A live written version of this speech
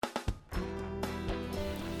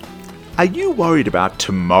Are you worried about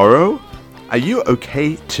tomorrow? Are you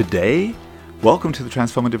okay today? Welcome to the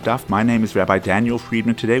Transformative Daf. My name is Rabbi Daniel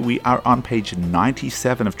Friedman. Today we are on page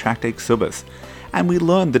 97 of Tractate Kesubos, and we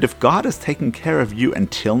learned that if God has taken care of you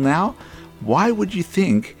until now, why would you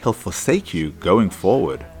think He'll forsake you going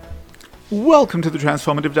forward? Welcome to the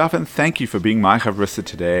Transformative Daf, and thank you for being my Chavrissa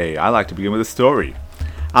today. I like to begin with a story.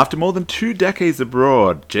 After more than 2 decades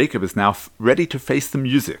abroad, Jacob is now ready to face the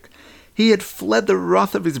music. He had fled the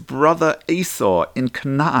wrath of his brother Esau in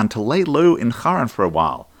Canaan to lay low in Haran for a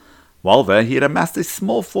while. While there, he had amassed a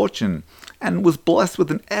small fortune and was blessed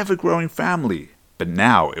with an ever-growing family. But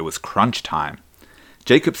now it was crunch time.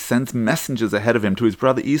 Jacob sends messengers ahead of him to his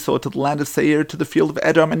brother Esau to the land of Seir, to the field of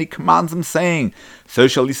Edom, and he commands them, saying, "So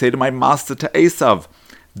shall you say to my master, to Esau,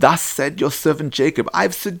 Thus said your servant Jacob, I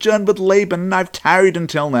have sojourned with Laban, and I have tarried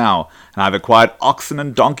until now, and I have acquired oxen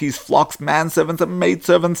and donkeys, flocks, manservants, and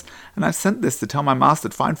maidservants, and I have sent this to tell my master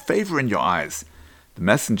to find favor in your eyes." The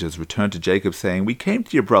messengers returned to Jacob, saying, "We came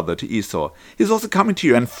to your brother, to Esau. He is also coming to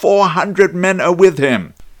you, and 400 men are with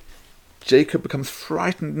him." Jacob becomes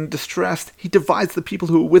frightened and distressed. He divides the people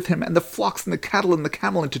who are with him and the flocks and the cattle and the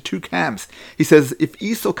camel into 2 camps. He says, if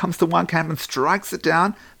Esau comes to one camp and strikes it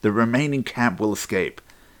down, the remaining camp will escape.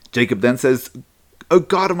 Jacob then says, "O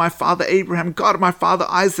God of my father Abraham, God of my father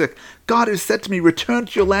Isaac, God who said to me, return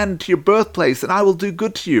to your land and to your birthplace, and I will do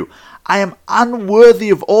good to you. I am unworthy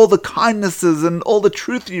of all the kindnesses and all the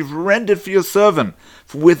truth you've rendered for your servant.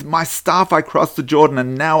 For with my staff I crossed the Jordan,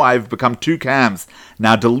 and now I have become 2 camps.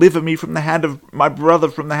 Now deliver me from the hand of my brother,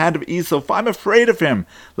 from the hand of Esau, for I am afraid of him,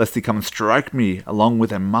 lest he come and strike me, along with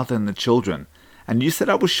their mother and the children. And you said,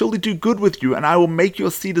 I will surely do good with you, and I will make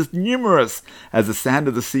your seed as numerous as the sand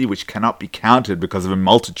of the sea, which cannot be counted because of a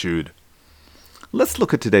multitude." Let's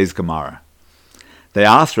look at today's Gemara. They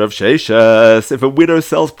asked Rav Sheshes, if a widow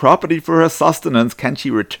sells property for her sustenance, can she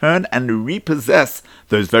return and repossess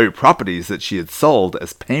those very properties that she had sold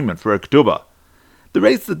as payment for her ketubah? They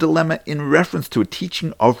raised the dilemma in reference to a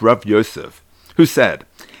teaching of Rav Yosef, who said,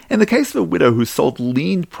 in the case of a widow who sold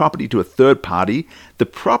liened property to a third party, the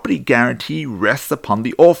property guarantee rests upon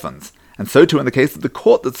the orphans. And so too in the case of the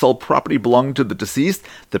court that sold property belonging to the deceased,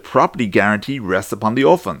 the property guarantee rests upon the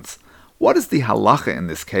orphans. What is the halacha in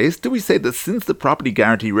this case? Do we say that since the property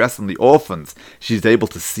guarantee rests on the orphans, she is able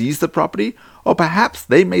to seize the property? Or perhaps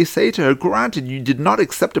they may say to her, granted you did not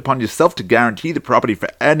accept upon yourself to guarantee the property for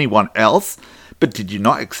anyone else, but did you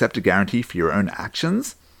not accept a guarantee for your own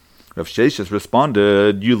actions? Rav Sheshes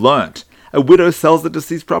responded, you learnt. A widow sells the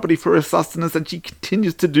deceased property for her sustenance, and she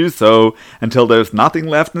continues to do so until there is nothing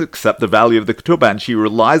left except the value of the ketubah, and she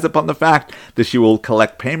relies upon the fact that she will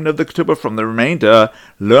collect payment of the ketubah from the remainder.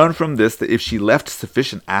 Learn from this that if she left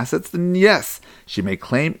sufficient assets, then yes, she may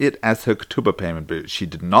claim it as her ketubah payment, but if she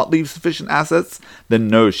did not leave sufficient assets, then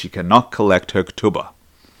no, she cannot collect her ketubah.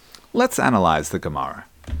 Let's analyze the Gemara.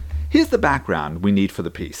 Here's the background we need for the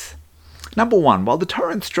piece. Number 1, while the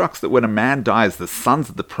Torah instructs that when a man dies, the sons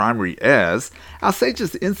are the primary heirs, our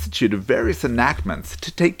sages instituted various enactments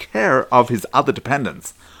to take care of his other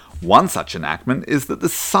dependents. One such enactment is that the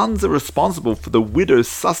sons are responsible for the widow's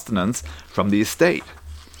sustenance from the estate.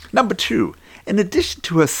 Number 2, in addition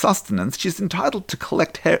to her sustenance, she is entitled to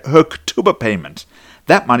collect her ketubah payment.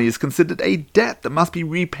 That money is considered a debt that must be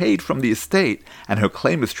repaid from the estate, and her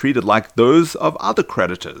claim is treated like those of other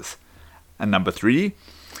creditors. And number 3,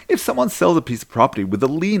 if someone sells a piece of property with a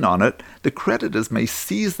lien on it, the creditors may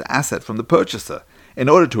seize the asset from the purchaser. In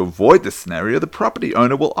order to avoid this scenario, the property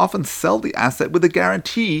owner will often sell the asset with a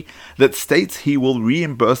guarantee that states he will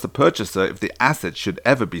reimburse the purchaser if the asset should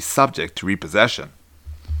ever be subject to repossession.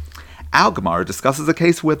 Our Gemara discusses a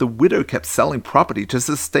case where the widow kept selling property to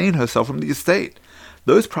sustain herself from the estate.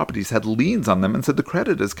 Those properties had liens on them, and so the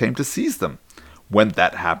creditors came to seize them. When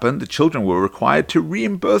that happened, the children were required to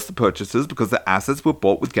reimburse the purchasers because the assets were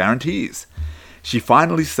bought with guarantees. She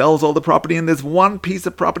finally sells all the property, and there's one piece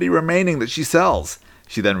of property remaining that she sells.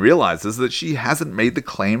 She then realizes that she hasn't made the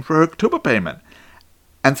claim for her ketubah payment.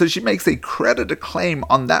 And so she makes a creditor claim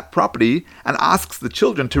on that property and asks the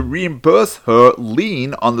children to reimburse her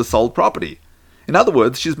lien on the sold property. In other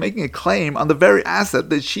words, she's making a claim on the very asset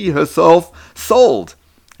that she herself sold.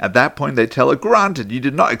 At that point, they tell her, granted, you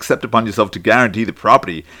did not accept upon yourself to guarantee the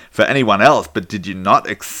property for anyone else, but did you not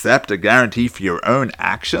accept a guarantee for your own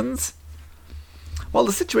actions? While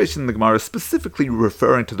the situation in the Gemara is specifically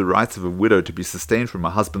referring to the rights of a widow to be sustained from her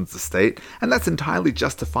husband's estate, and that's entirely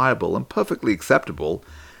justifiable and perfectly acceptable,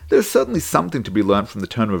 there is certainly something to be learned from the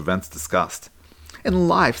turn of events discussed. In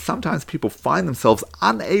life, sometimes people find themselves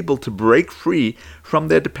unable to break free from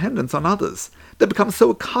their dependence on others. They become so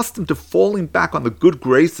accustomed to falling back on the good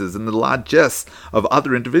graces and the largesse of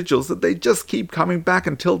other individuals that they just keep coming back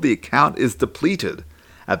until the account is depleted.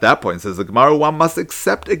 At that point, says the Gemara, one must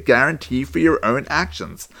accept a guarantee for your own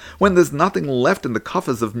actions. When there's nothing left in the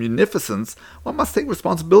coffers of munificence, one must take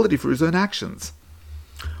responsibility for his own actions.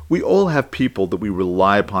 We all have people that we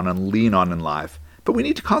rely upon and lean on in life, but we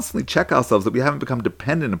need to constantly check ourselves that we haven't become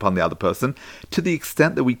dependent upon the other person to the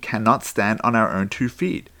extent that we cannot stand on our own 2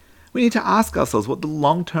 feet. We need to ask ourselves what the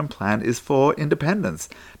long-term plan is for independence,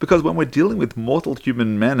 because when we're dealing with mortal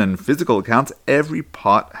human men and physical accounts, every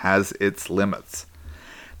pot has its limits.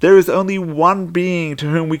 There is only one being to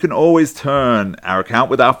whom we can always turn. Our account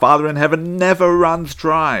with our Father in heaven never runs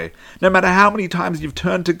dry. No matter how many times you've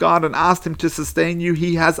turned to God and asked Him to sustain you,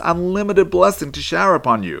 He has unlimited blessing to shower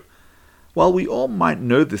upon you. While we all might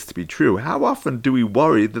know this to be true, how often do we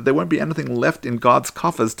worry that there won't be anything left in God's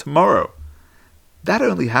coffers tomorrow? That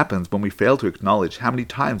only happens when we fail to acknowledge how many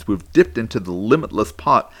times we've dipped into the limitless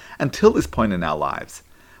pot until this point in our lives.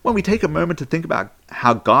 When we take a moment to think about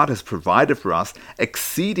how God has provided for us,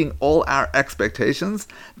 exceeding all our expectations,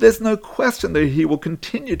 there's no question that He will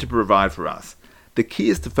continue to provide for us. The key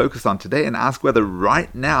is to focus on today and ask whether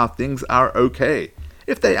right now things are okay.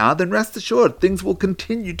 If they are, then rest assured things will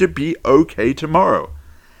continue to be okay tomorrow.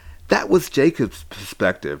 That was Jacob's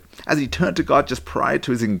perspective as he turned to God just prior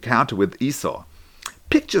to his encounter with Esau.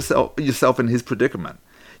 Picture yourself in his predicament.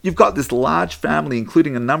 You've got this large family,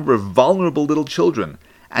 including a number of vulnerable little children,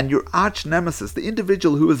 and your arch nemesis, the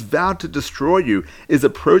individual who has vowed to destroy you, is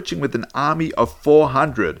approaching with an army of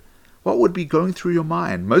 400. What would be going through your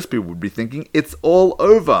mind? Most people would be thinking, it's all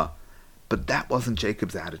over. But that wasn't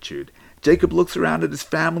Jacob's attitude. Jacob looks around at his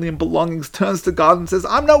family and belongings, turns to God and says,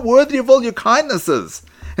 I'm not worthy of all your kindnesses.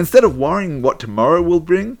 Instead of worrying what tomorrow will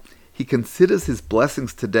bring, he considers his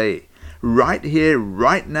blessings today. Right here,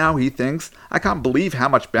 right now, he thinks, I can't believe how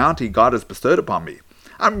much bounty God has bestowed upon me.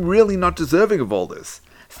 I'm really not deserving of all this.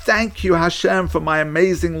 Thank you, Hashem, for my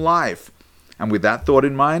amazing life. And with that thought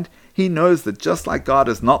in mind, he knows that just like God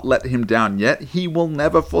has not let him down yet, He will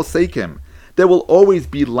never forsake him. There will always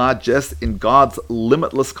be largesse in God's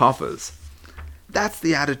limitless coffers. That's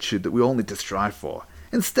the attitude that we all need to strive for.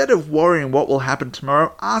 Instead of worrying what will happen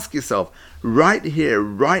tomorrow, ask yourself, right here,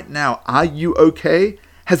 right now, are you okay?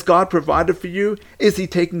 Has God provided for you? Is He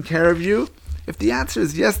taking care of you? If the answer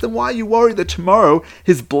is yes, then why are you worried that tomorrow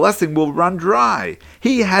His blessing will run dry?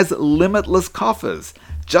 He has limitless coffers.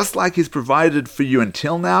 Just like He's provided for you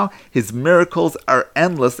until now, His miracles are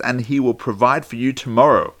endless and He will provide for you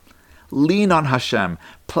tomorrow. Lean on Hashem.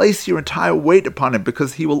 Place your entire weight upon Him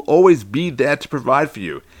because He will always be there to provide for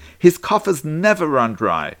you. His coffers never run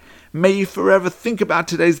dry. May you forever think about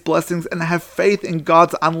today's blessings and have faith in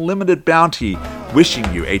God's unlimited bounty.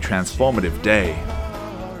 Wishing you a transformative day.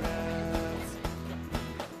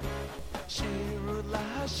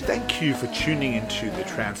 Thank you for tuning into the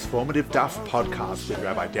Transformative Daf podcast with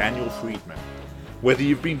Rabbi Daniel Friedman. Whether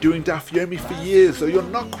you've been doing Daf Yomi for years or you're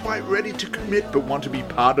not quite ready to commit but want to be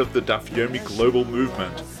part of the Daf Yomi global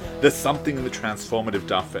movement, there's something in the Transformative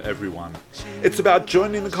Daf for everyone. It's about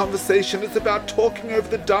joining the conversation. It's about talking over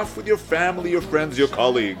the Daf with your family, your friends, your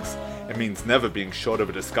colleagues. It means never being short of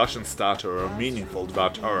a discussion starter or a meaningful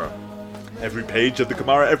Dvar Torah. Every page of the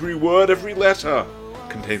Gemara, every word, every letter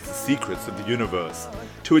contains the secrets of the universe.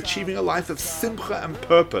 To achieving a life of simcha and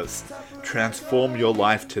purpose, transform your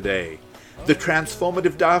life today. The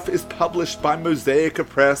Transformative Daf is published by Mosaic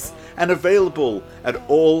Press and available at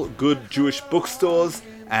all good Jewish bookstores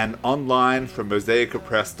and online from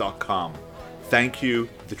mosaicpress.com. Thank you,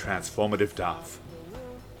 the Transformative Daf.